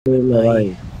ভাই ভাই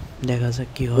দেখা যাক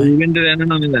কি হয়। ইভেন্টের এনে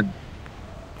নামিলেন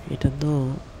এটা তো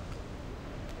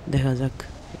দেখা যাক,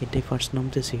 এটাই ফার্স্ট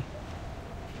নামতেছি।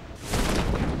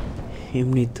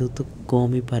 এমনিতেও তো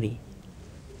কমই পারি,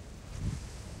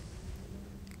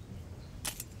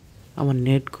 আমার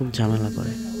নেট খুব ঝামেলা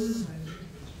করে।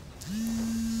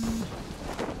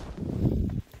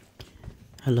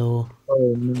 হ্যালো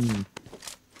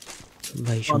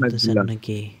ভাই, শুনতেছেন অনেকগুলা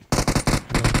নাকি?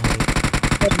 হ্যালো ভাই,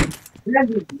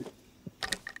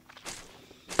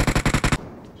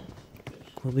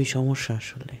 খুবই সমস্যা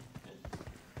আসলে,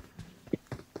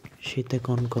 শীতে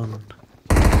কনকন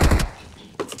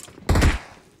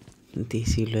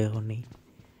দিছিল,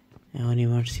 এখনই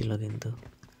মারছিল কিন্তু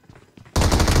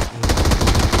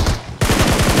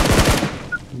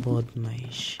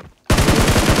বদমাইশ।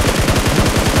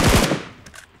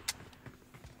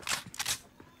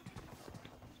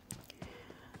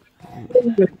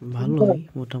 ভালোই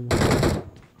মোটামুটি,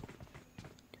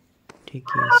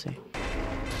 ঠিকই আছে।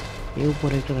 এর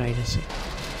উপরে একটা রাইড আছে,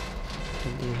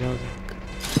 দিয়ে যাওয়া যাক।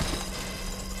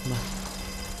 বাহ,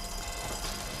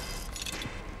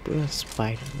 পুরো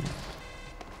স্পাইডারম্যান।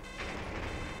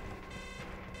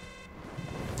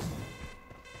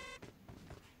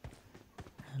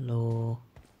 হ্যালো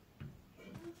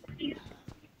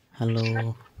হ্যালো,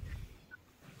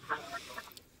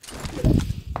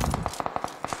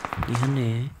 এখানে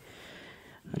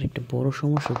আরেকটা বড়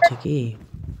সমস্যা হচ্ছে কি,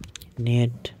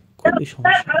 নেট খুবই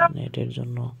সমস্যা। নেটের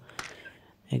জন্য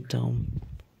একদম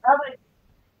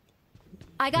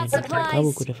নেট একদম কাবু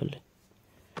করে ফেলে।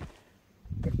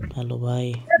 হ্যালো ভাই,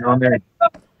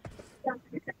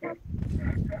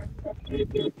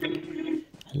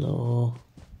 হ্যালো।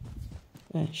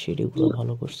 হ্যাঁ, সিঁড়িগুলো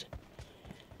ভালো করছে,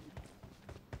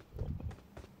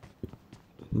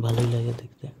 ভালোই লাগে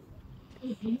দেখতে।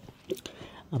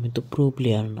 আমি তো প্রো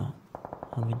প্লেয়ার না,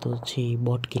 আমি তো হচ্ছি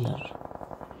বট কিলার।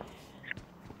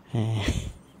 হ্যাঁ,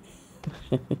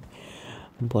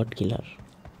 বট কিলার।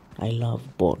 আই লাভ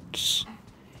বটস,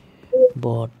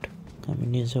 বট। আমি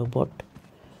নিজেও বট,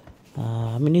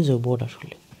 আমি নিজেও বট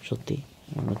আসলে। সত্যি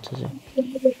মনে হচ্ছে যে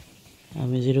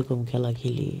আমি যেরকম খেলা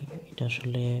খেলি, এটা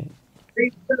আসলে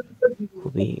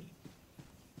খুবই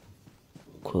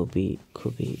খুবই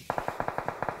খুবই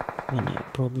মানে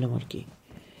প্রবলেম আর কি।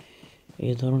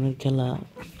 এই ধরনের খেলা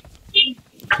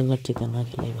খেলার থেকে না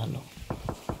খেলাই ভালো।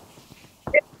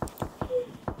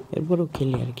 এরপরেও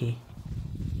খেলি আর কি।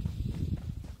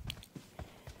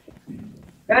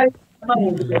 হ্যালো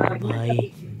ভাই,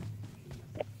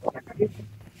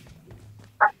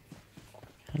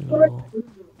 হ্যালো।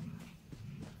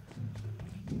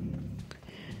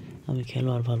 আমি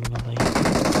খেলোয়াড় ভালো না ভাই।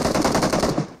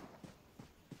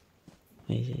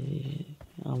 এই যে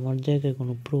আমার জায়গায়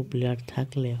কোনো প্রো প্লেয়ার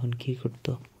থাকলে এখন কি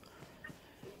করতো,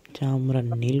 আমরা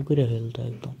নীল করে ফেলতো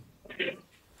একদম।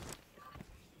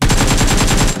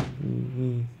 হুম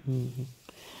হুম হুম হুম।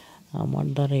 আমার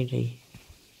দ্বারা এটাই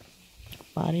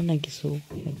পারি না কিছু,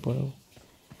 এরপরেও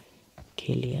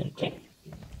খেলি আর কি,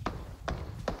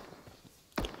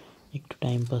 একটু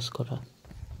টাইম পাস করা।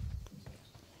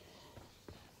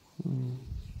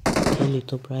 খেলি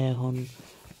তো প্রায় এখন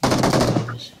হয়ে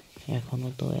গেছে, এখনো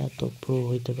তো এত প্রো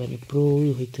হইতে পারি, প্রোই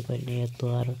হইতে পারিনি, এত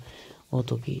আর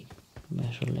অত কি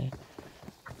আসলে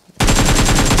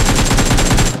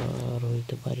আর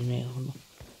হইতে পারি না এখনো।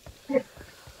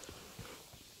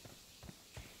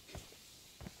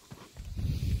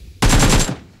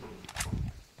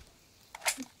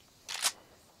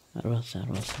 আরো আছে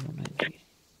মনে হয়, দিকে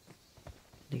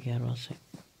দিকে আরো আছে,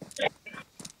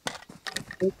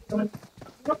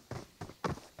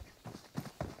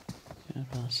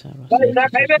 আরো আছে।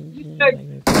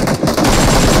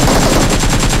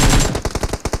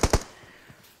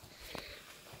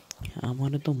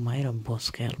 আমারে তো মায়েরা বস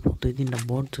খেলবো, দুই তিনটা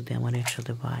বট যদি আমার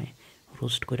একসাথে পায়,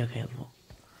 রোস্ট করে খেলবো।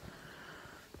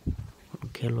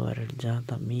 খেলোয়াড়ের জাত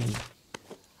আমি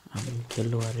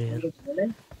খেলোয়াড়ের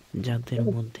জাতের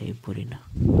মধ্যেই পড়ি না।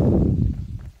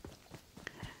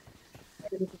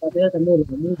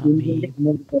 আমি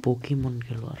পোকিমন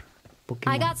খেলোয়াড়, পোকিমন।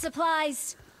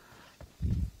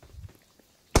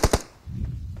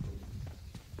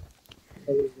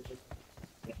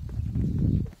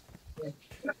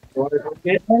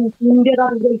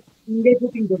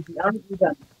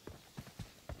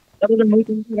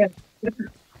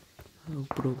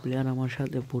 প্রো প্লেয়ার আমার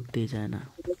সাথে পড়তেই যায় না,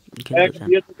 খেলতে চায়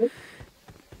না,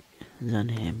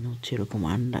 জানে আমি হচ্ছে এরকম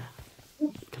আন্ডা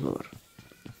খেলোয়াড়।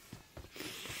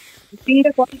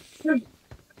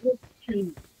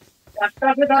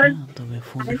 তবে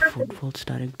ফোনের ফুটবল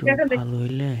স্টার একটু ভালো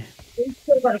হইলে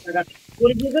আরেকটু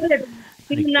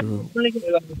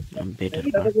বেটার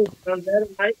পারতো।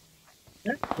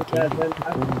 দেখি একটু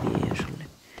কম দিয়ে আসলে,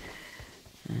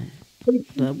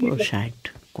 তারপর 60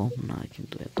 কম না,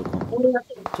 কিন্তু এত কম না,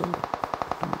 চলে,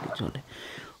 মোটামুটি চলে।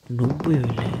 90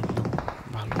 হইলে একদম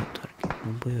ভালো হতো আর কি,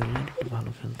 90 হইলে আর একটু ভালো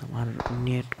খেলতাম। আর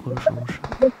নেট কোনো সমস্যা,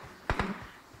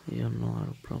 এই জন্য আর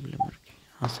প্রবলেম আর কি।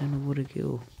 আসেন উপরে কেউ?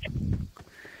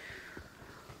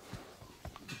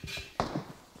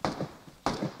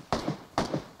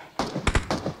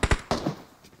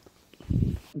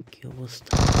 কি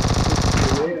অবস্থা?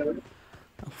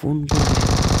 ফোন করলে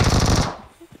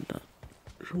এটা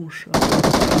সমস্যা।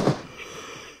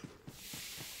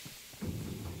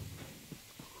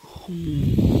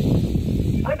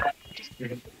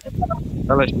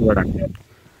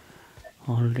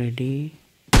 Already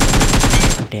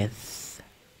death.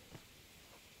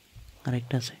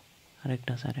 আরেকটা আছে,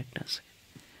 আরেকটা আছে, আরেকটা আছে।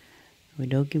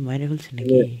 ওইটাও কি মাইরে ফেলছে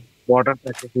নাকি?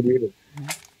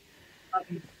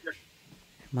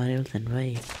 মাইরে ফেলছেন ভাই?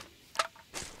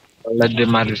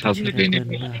 কিছু রাখবেন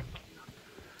না?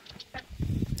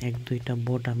 এক দুইটা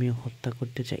বোট আমিও হত্যা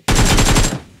করতে চাই।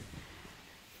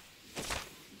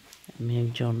 আমি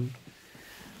একজন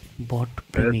বট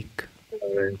প্রেমিক।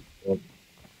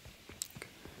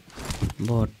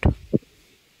 বট,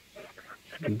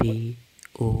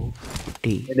 BOT,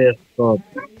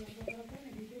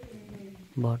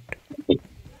 বট।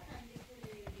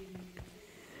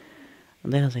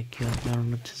 দেখা যাক কি হয়, কারণ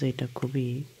হচ্ছে যে এটা খুবই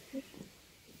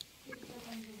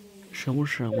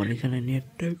সমস্যা। আমার এখানে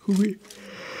নেটটা খুবই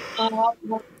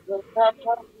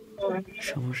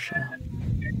সমস্যা।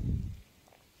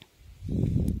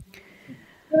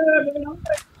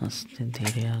 আস্তে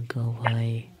ধীরে আগাও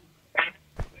ভাই,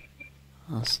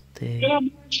 আস্তে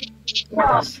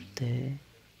আস্তে,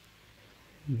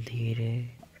 ধীরে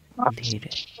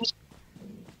ধীরে,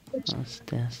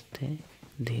 আস্তে আস্তে,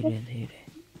 ধীরে ধীরে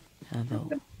আগাও।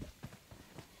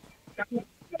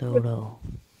 দৌড়াও,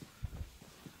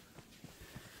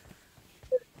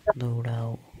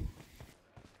 দৌড়াও।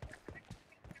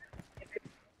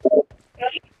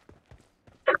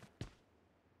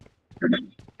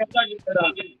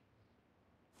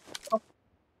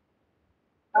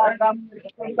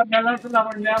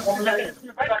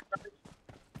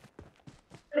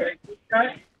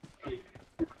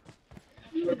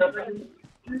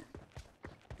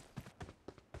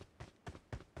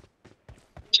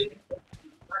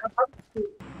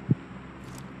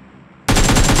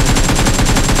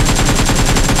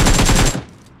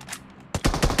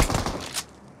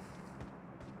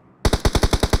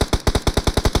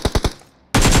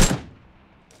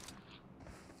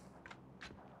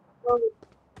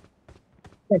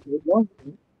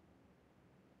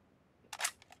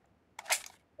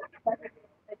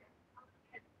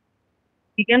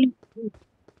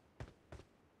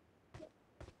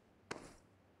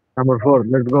 Number 4,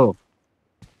 let's go.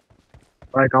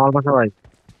 ভাই কামাল পাশা ভাই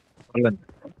বললেন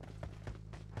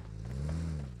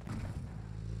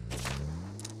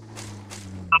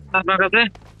আপনার কাছে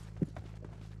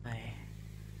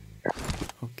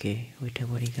ওকে, ওইটা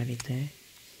পড়ি গাড়িতে।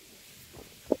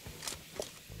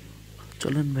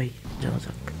 চলেন ভাই, যাওয়া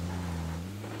যাক।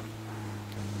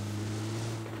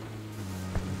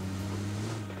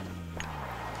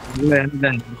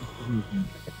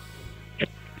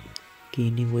 কি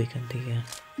নিব এখান থেকে?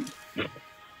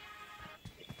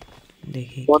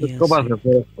 দেখি কি আছে।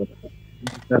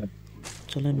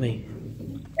 চলেন ভাই,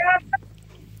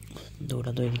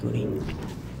 দৌড়াদৌড়ি করি।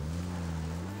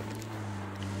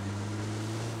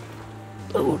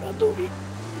 দৌড়াদৌড়ি।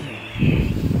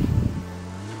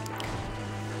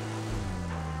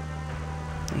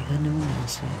 এখানে মনে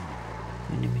আছে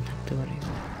এনিমি থাকতে পারে।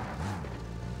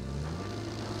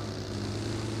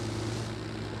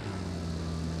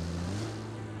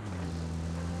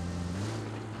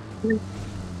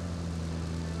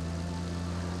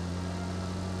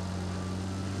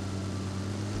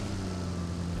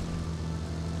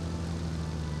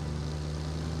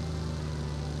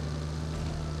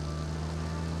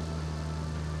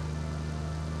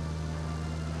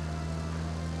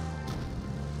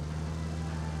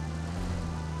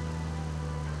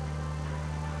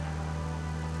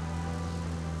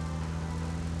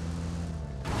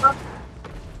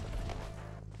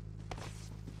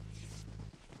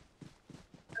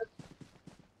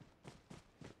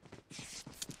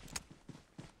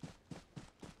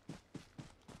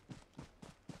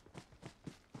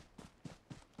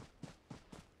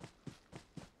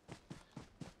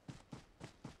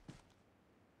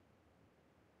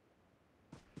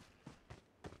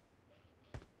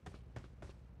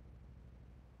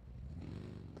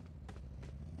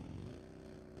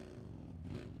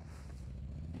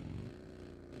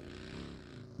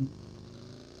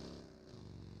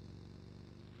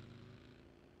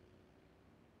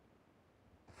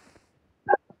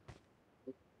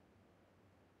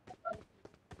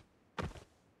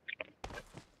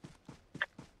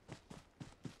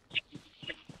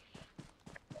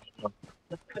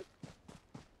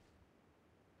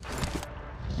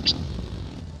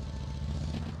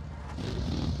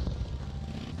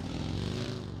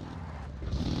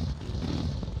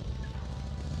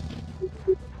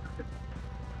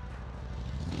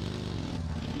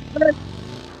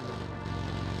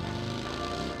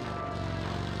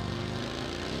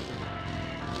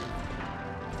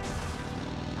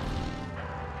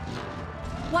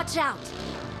 Watch out!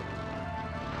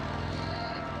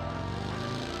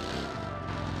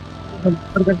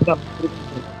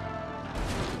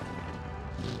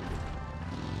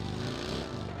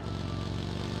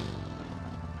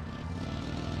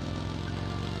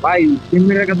 ভাই 3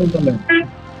 মিনিট কেন চলে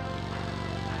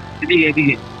এদিকে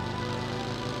এদিকে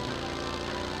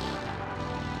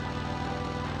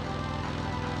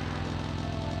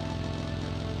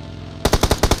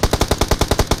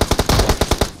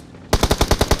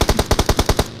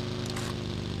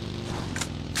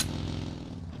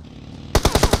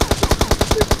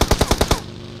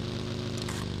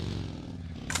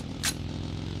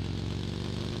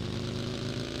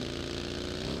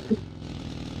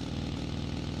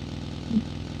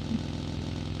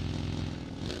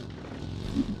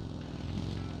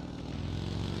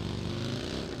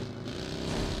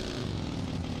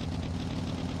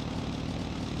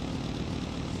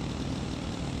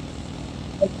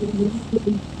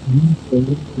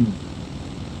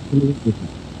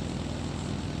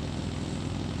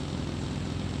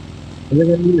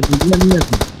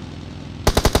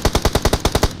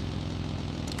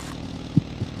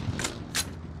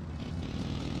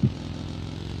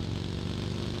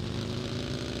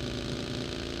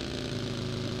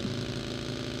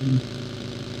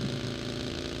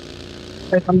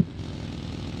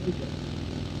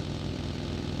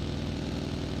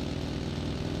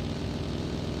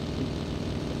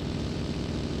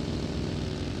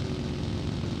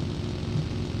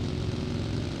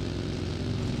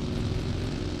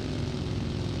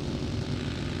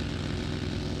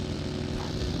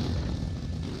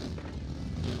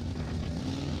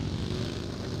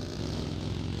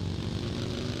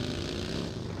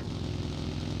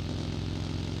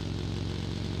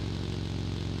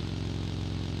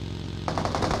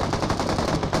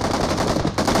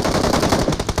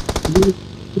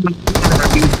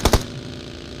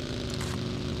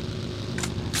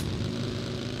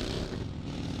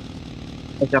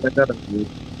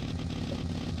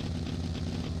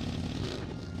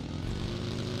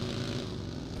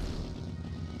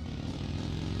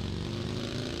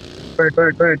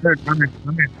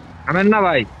থামেন না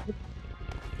ভাই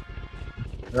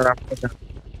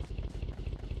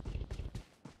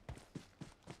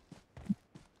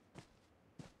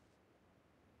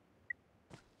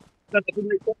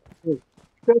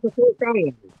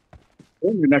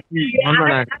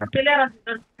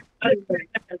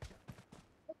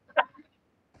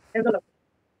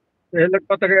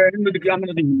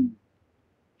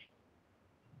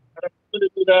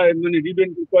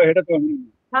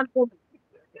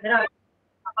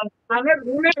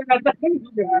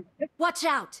Watch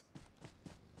out!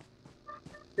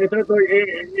 এটা তো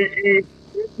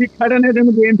ঠিক খাটানে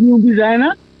এমপি উমপি যায় না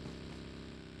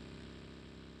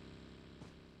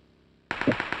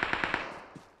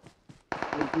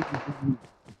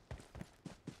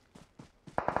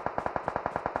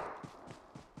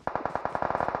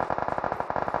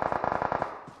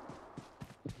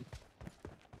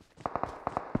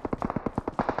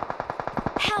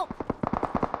Help!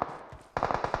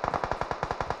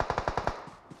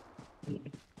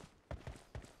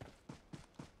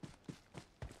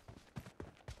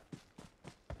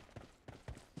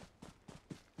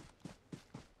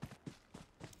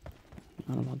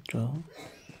 আর মাত্র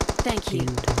Thank you.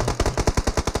 3টা বাজে।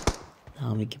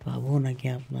 আমি কি পাবো নাকি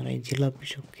আপনারা এই জিলাপি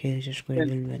সব খেয়ে শেষ করে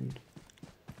ফেলবেন?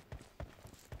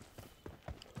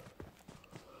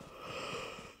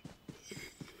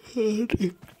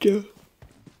 একটা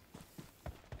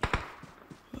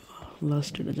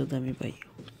লাস্ট এটা যাতে আমি পাই।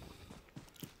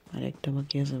 আর একটা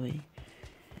বাকি আছে ভাই,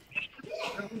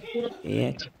 এই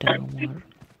একটা আমার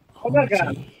হওয়া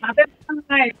চাই।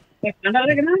 একটা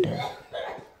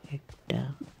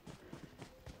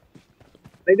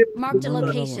Marked a না, পাবো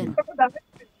location.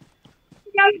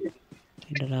 না,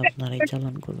 এটার আপনারাই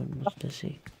চালান করবেন বুঝতেছি,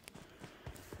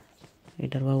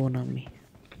 এটার পাবো না আমি।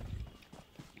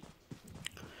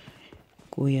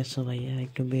 কই আছো ভাইয়া,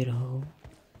 একটু বের হও।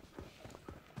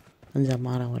 যা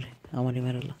মার আমারই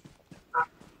মেরলা,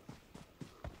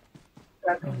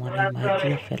 আমারই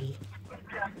মারিয়া ফেল,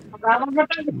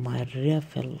 মারিয়া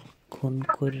ফেল, খুন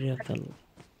করিয়া ফেল।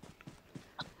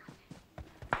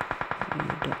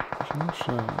 এটা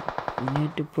সমস্যা, মানে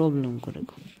একটু প্রবলেম করে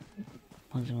খুব,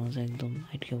 মাঝে মাঝে একদম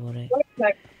আটকে পড়ে,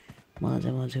 মাঝে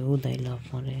মাঝে উদাই লাভ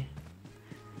মারে।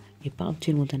 এই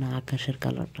পাবজির মধ্যে না আকাশের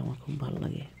কালারটা আমার খুব ভালো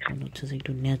লাগে, মনে হচ্ছে যে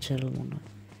একটু ন্যাচারাল মনে হয়,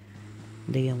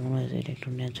 দেখে মনে হয় যে এটা একটু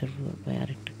ন্যাচারাল ব্যাপার। আর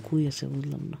একটা কুই আছে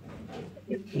বুঝলাম না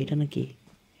এটা নাকি।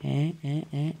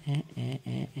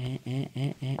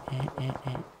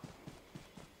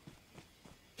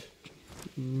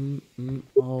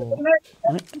 Oh.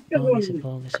 পাওয়া গেছে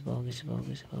পাওয়া গেছে পাওয়া গেছে পাওয়া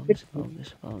গেছে পাওয়া গেছে পাওয়া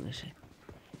গেছে পাওয়া গেছে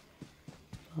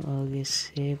পাওয়া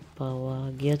গেছে পাওয়া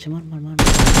গিয়েছে মার মার মার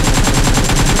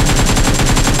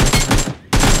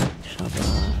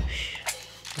সাবাস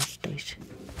বাসটা হয়েছে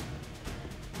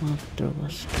মাত্র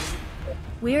বাসটা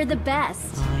We're the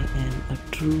best. I am a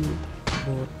true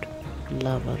boat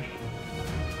lover.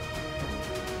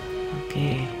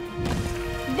 Okay.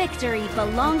 Victory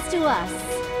belongs to us.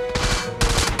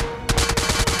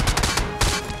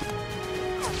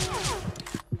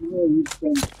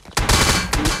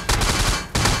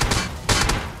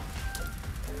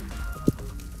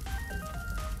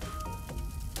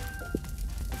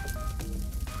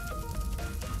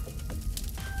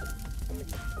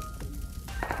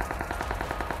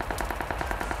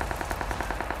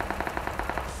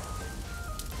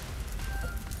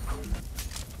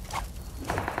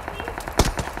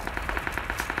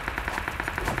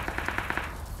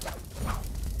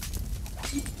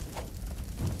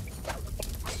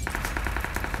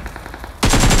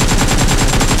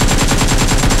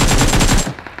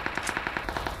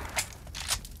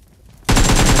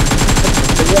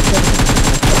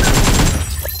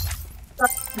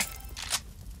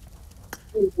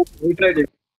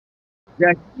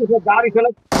 গাড়ি ফেলে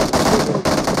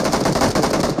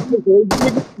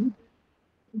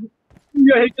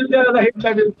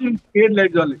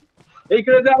হেডলাইট জ্বলে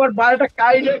এইখানে যে আবার বারোটা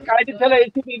কাইটে ঠেলা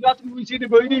এসে রাত্রি উইসিটি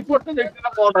বইনি পড়তে দেখতে না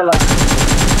পড়ালা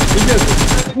ঠিক আছে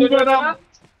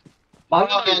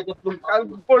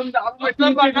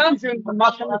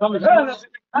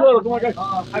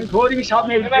আমি ধরি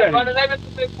সামনে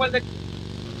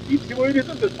বই দিত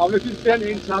তো সামনে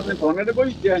সামনে ধর্মের বই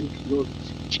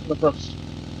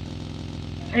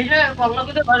এই যে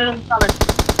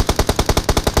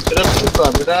এটা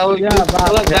সুপার এটা ওই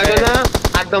জায়গা না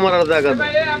আড্ডা মারার জায়গা না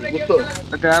বুঝছো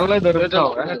এটা আল্লাহ ধরে